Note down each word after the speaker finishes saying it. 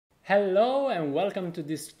Hello and welcome to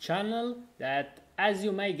this channel that, as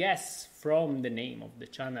you may guess from the name of the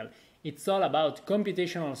channel, it's all about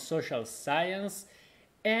computational social science.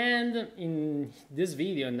 And in this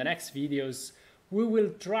video, in the next videos, we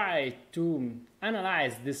will try to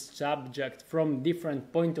analyze this subject from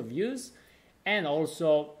different point of views and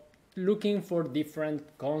also looking for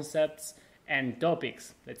different concepts and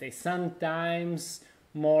topics. Let's say sometimes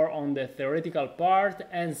more on the theoretical part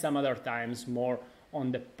and some other times more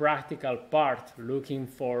on the practical part, looking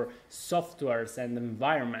for softwares and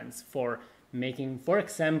environments for making, for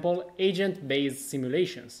example, agent-based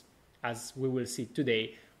simulations, as we will see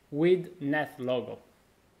today with NetLogo.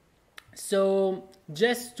 So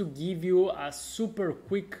just to give you a super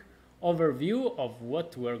quick overview of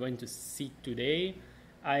what we're going to see today,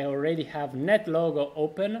 I already have NetLogo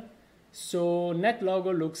open. So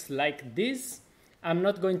NetLogo looks like this. I'm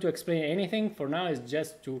not going to explain anything for now, it's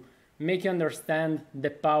just to make you understand the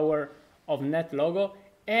power of NetLogo,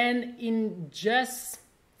 and in just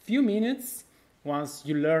few minutes, once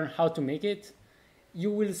you learn how to make it, you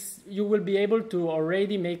will be able to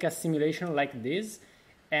already make a simulation like this.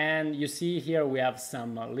 And you see here we have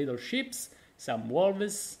some little ships, some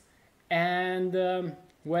wolves, and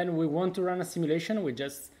when we want to run a simulation, we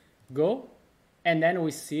just go, and then we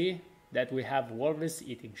see that we have wolves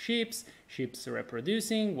eating sheep, sheep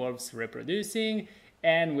reproducing, wolves reproducing,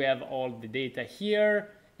 and we have all the data here,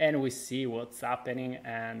 and we see what's happening,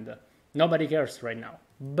 and nobody cares right now.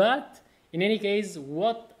 But in any case,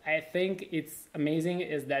 what I think it's amazing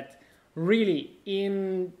is that really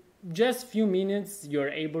in just few minutes, you're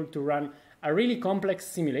able to run a really complex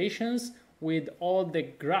simulations with all the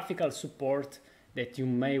graphical support that you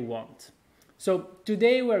may want. So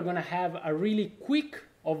today we're gonna have a really quick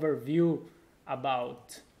overview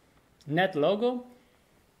about NetLogo.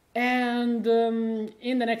 And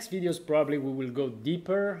in the next videos, probably we will go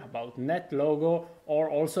deeper about NetLogo, or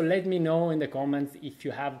also let me know in the comments if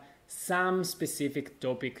you have some specific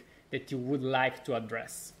topic that you would like to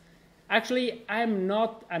address. Actually, I'm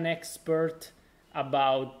not an expert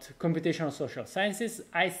about computational social sciences.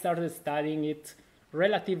 I started studying it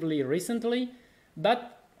relatively recently,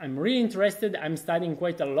 but I'm really interested. I'm studying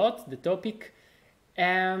quite a lot the topic,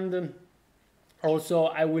 and also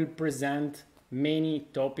I will present many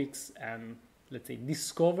topics and, let's say,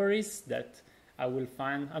 discoveries that I will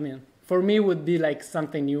find. I mean, for me, it would be like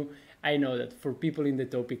something new. I know that for people in the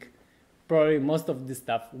topic, probably most of this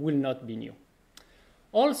stuff will not be new.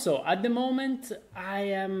 Also, at the moment, I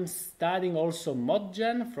am studying also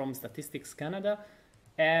ModGen from Statistics Canada,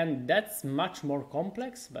 and that's much more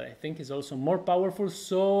complex, but I think it's also more powerful.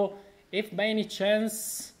 So if by any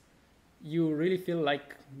chance you really feel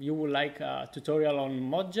like you would like a tutorial on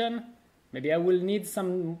ModGen, maybe I will need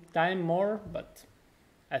some time more, but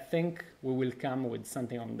I think we will come with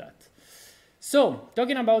something on that. So,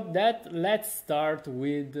 talking about that, let's start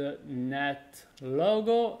with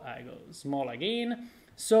NetLogo. I go small again.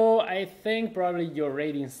 So, I think probably you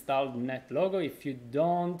already installed NetLogo. If you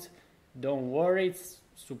don't worry, it's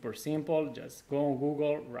super simple. Just go on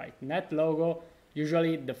Google, write NetLogo.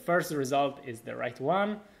 Usually the first result is the right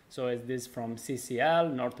one. So, it's this from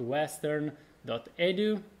CCL,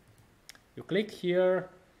 northwestern.edu. You click here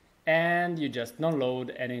and you just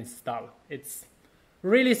download and install. It's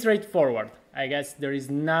really straightforward. I guess there is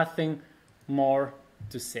nothing more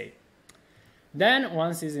to say. Then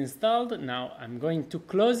once it's installed, now I'm going to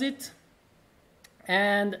close it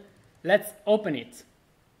and let's open it.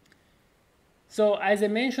 So as I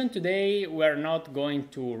mentioned today, we're not going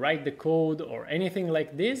to write the code or anything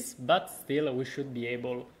like this, but still we should be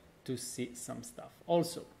able to see some stuff.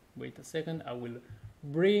 Also, wait a second, I will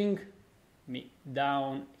bring me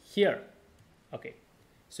down here. Okay,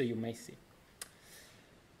 so you may see.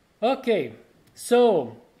 Okay,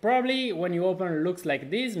 so probably when you open it looks like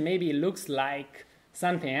this. Maybe it looks like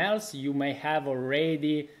something else. You may have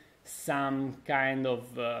already some kind of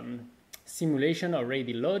simulation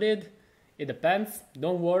already loaded. It depends,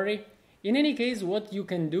 don't worry. In any case, what you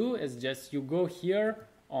can do is just you go here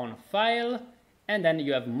on File and then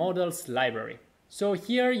you have Models Library. So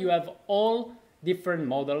here you have all different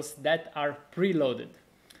models that are preloaded.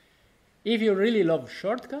 If you really love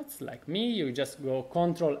shortcuts like me, you just go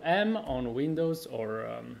Ctrl M on Windows, or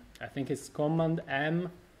I think it's Command M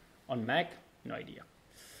on Mac, no idea.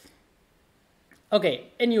 Okay,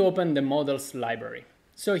 and you open the models library.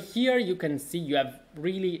 So here you can see you have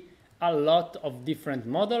really a lot of different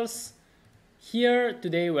models. Here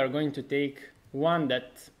today we are going to take one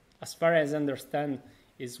that, as far as I understand,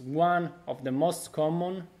 is one of the most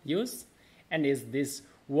common used, and is this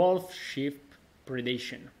wolf-sheep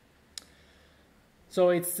predation. So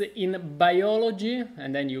it's in biology,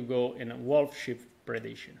 and then you go in wolf-sheep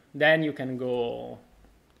predation. Then you can go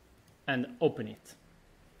and open it.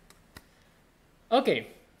 Okay,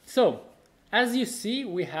 so as you see,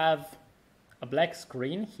 we have a black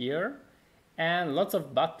screen here and lots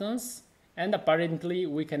of buttons, and apparently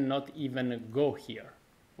we cannot even go here.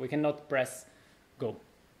 We cannot press go.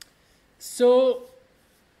 So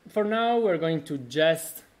for now, we're going to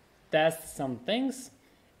just test some things.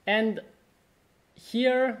 And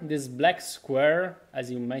here, this black square,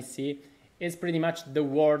 as you may see, is pretty much the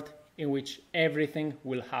world in which everything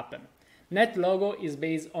will happen. NetLogo is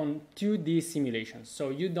based on 2D simulations, so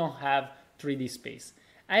you don't have 3D space.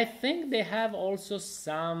 I think they have also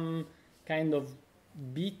some kind of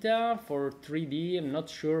beta for 3D, I'm not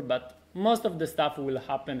sure, but most of the stuff will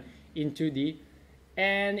happen in 2D,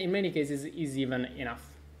 and in many cases is even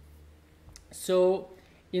enough. So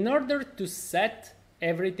in order to set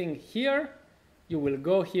everything here, you will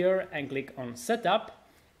go here and click on Setup,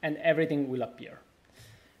 and everything will appear.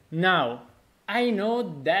 Now, I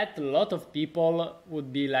know that a lot of people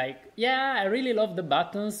would be like, yeah, I really love the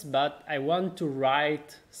buttons, but I want to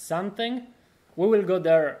write something. We will go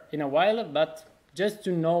there in a while, but just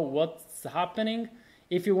to know what's happening,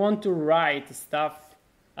 if you want to write stuff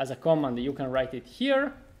as a command, you can write it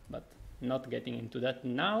here, but not getting into that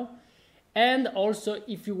now. And also,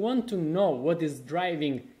 if you want to know what is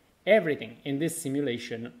driving everything in this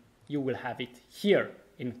simulation, you will have it here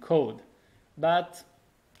in code. But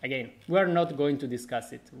again, we're not going to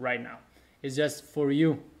discuss it right now. It's just for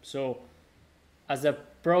you. So as a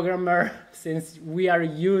programmer, since we are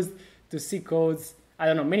used to see codes, I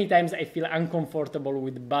don't know, many times I feel uncomfortable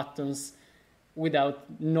with buttons without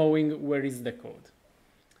knowing where is the code.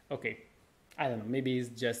 Okay, I don't know, maybe it's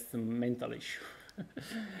just a mental issue.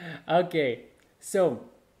 Okay, so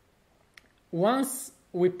once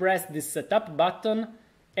we press this setup button,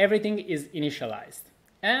 everything is initialized.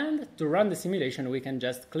 And to run the simulation, we can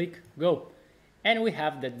just click go. And we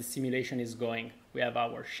have that the simulation is going. We have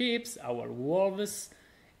our ships, our wolves,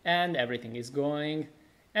 and everything is going.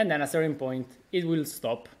 And then at a certain point, it will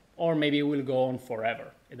stop, or maybe it will go on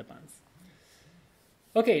forever. It depends.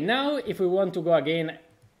 Okay, now if we want to go again,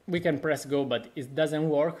 we can press go, but it doesn't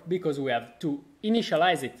work because we have to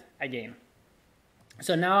initialize it again.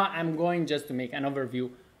 So now I'm going just to make an overview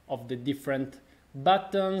of the different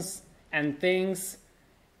buttons and things,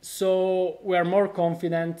 so we are more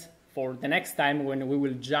confident for the next time when we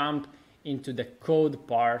will jump into the code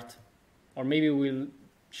part, or maybe we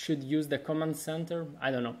should use the command center. I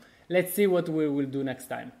don't know. Let's see what we will do next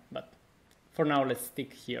time, but for now let's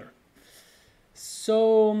stick here.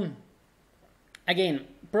 So again,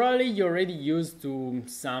 probably you're already used to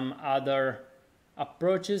some other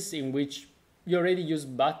approaches in which you already use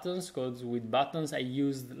buttons, codes with buttons. I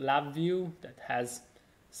used LabVIEW that has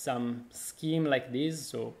some scheme like this,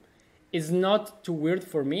 so it's not too weird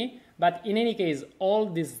for me. But in any case, all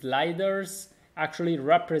these sliders actually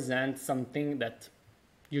represent something that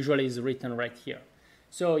usually is written right here.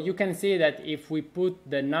 So you can see that if we put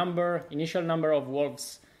the number, initial number of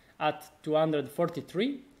wolves at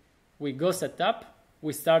 243, we go set up,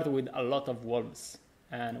 we start with a lot of wolves,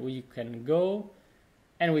 and we can go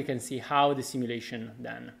and we can see how the simulation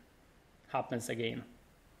then happens again.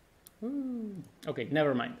 Ooh. Okay,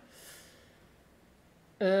 never mind.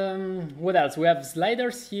 What else? We have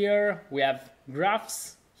sliders here, we have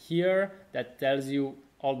graphs here that tells you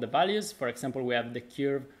all the values. For example, we have the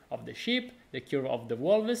curve of the sheep, the curve of the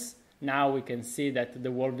wolves. Now we can see that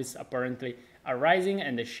the wolves apparently are rising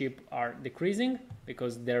and the sheep are decreasing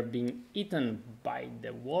because they're being eaten by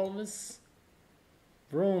the wolves.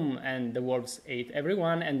 Vroom, and the wolves ate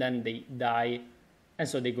everyone, and then they die, and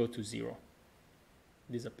so they go to zero,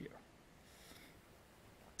 disappear.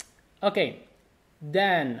 Okay,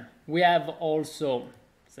 then we have also,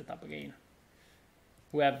 set up again,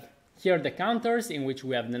 we have here the counters in which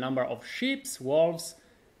we have the number of sheep, wolves,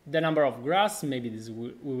 the number of grass, maybe this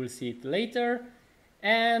we will see it later,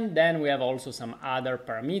 and then we have also some other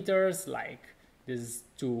parameters like this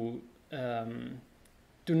to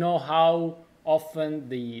know how often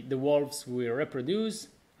the wolves will reproduce,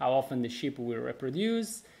 how often the sheep will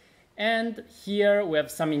reproduce. And here we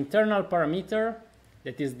have some internal parameter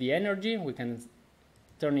that is the energy. We can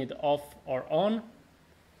turn it off or on,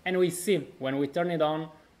 and we see when we turn it on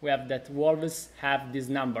we have that wolves have this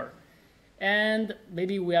number, and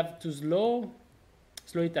maybe we have to slow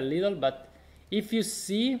it a little, but if you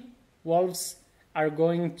see, wolves are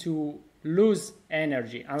going to lose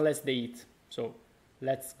energy unless they eat. So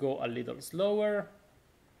let's go a little slower.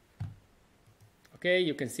 Okay,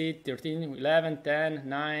 you can see 13, 11, 10,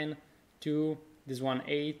 9, 2, this one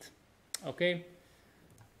 8. Okay,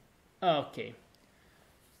 Okay,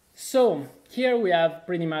 so here we have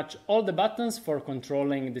pretty much all the buttons for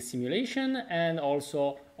controlling the simulation and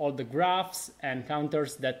also all the graphs and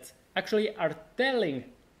counters that actually are telling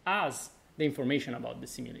us the information about the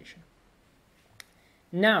simulation.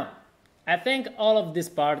 Now, I think all of this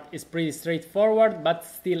part is pretty straightforward, but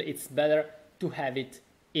still it's better to have it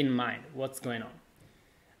in mind what's going on.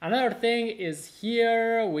 Another thing is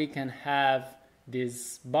here we can have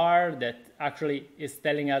this bar that actually is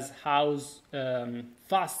telling us how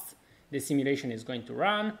fast the simulation is going to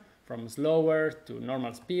run, from slower to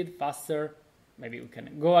normal speed, faster. Maybe we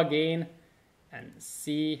can go again and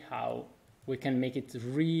see how we can make it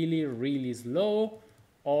really, really slow,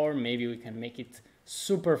 or maybe we can make it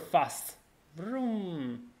super fast.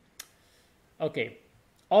 Vroom. Okay,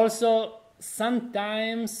 also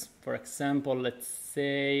sometimes, for example, let's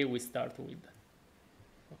say we start with,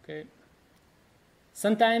 okay,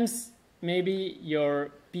 sometimes maybe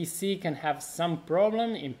your PC can have some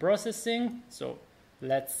problem in processing, so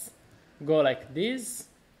let's go like this,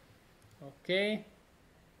 okay,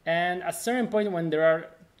 and at a certain point when there are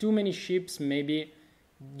too many ships, maybe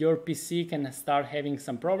your PC can start having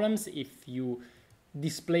some problems if you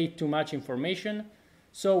display too much information.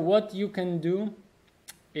 So what you can do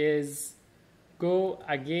is go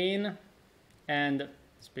again, and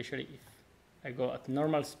especially if I go at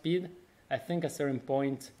normal speed, I think at a certain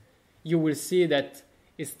point you will see that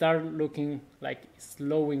it starts looking like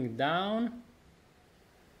slowing down.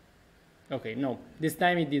 Okay, no, this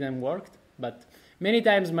time it didn't work, but many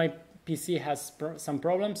times my PC has some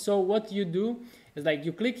problems. So what you do is like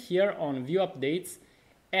you click here on view updates,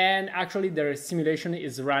 and actually the simulation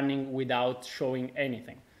is running without showing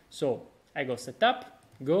anything. So I go setup,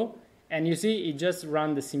 go, and you see it just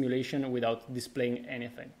ran the simulation without displaying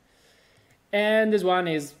anything. And this one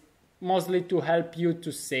is mostly to help you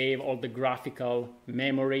to save all the graphical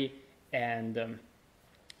memory and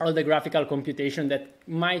all the graphical computation that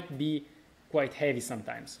might be quite heavy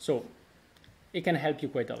sometimes. So it can help you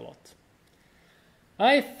quite a lot.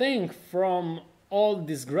 I think from all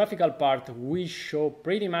this graphical part we show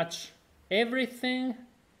pretty much everything.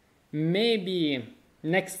 Maybe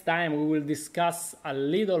next time we will discuss a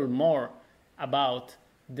little more about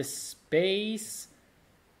the space,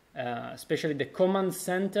 especially the command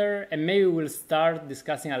center, and maybe we'll start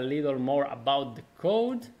discussing a little more about the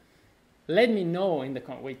code. Let me know in the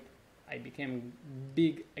wait, I became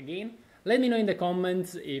big again. Let me know in the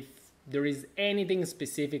comments if there is anything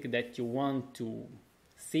specific that you want to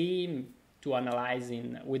see, to analyze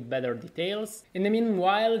with better details. In the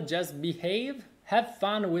meanwhile, just behave, have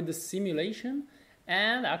fun with the simulation,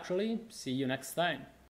 and actually see you next time.